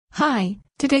Hi,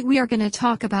 today we are going to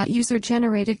talk about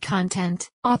user-generated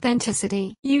content.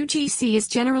 Authenticity. UGC is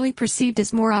generally perceived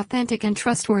as more authentic and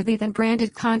trustworthy than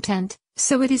branded content,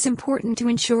 so it is important to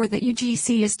ensure that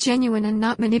UGC is genuine and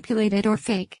not manipulated or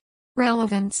fake.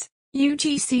 Relevance.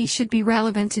 UGC should be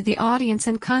relevant to the audience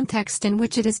and context in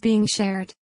which it is being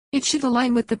shared. It should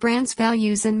align with the brand's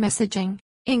values and messaging.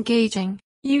 Engaging.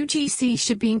 UGC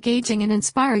should be engaging and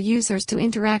inspire users to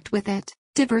interact with it.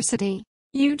 Diversity.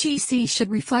 UGC should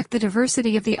reflect the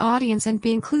diversity of the audience and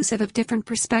be inclusive of different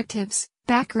perspectives,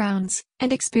 backgrounds,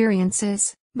 and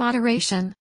experiences.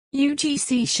 Moderation.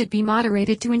 UGC should be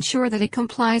moderated to ensure that it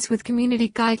complies with community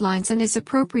guidelines and is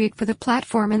appropriate for the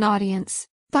platform and audience.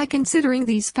 By considering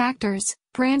these factors,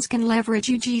 brands can leverage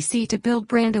UGC to build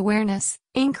brand awareness,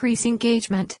 increase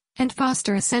engagement, and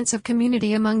foster a sense of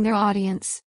community among their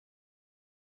audience.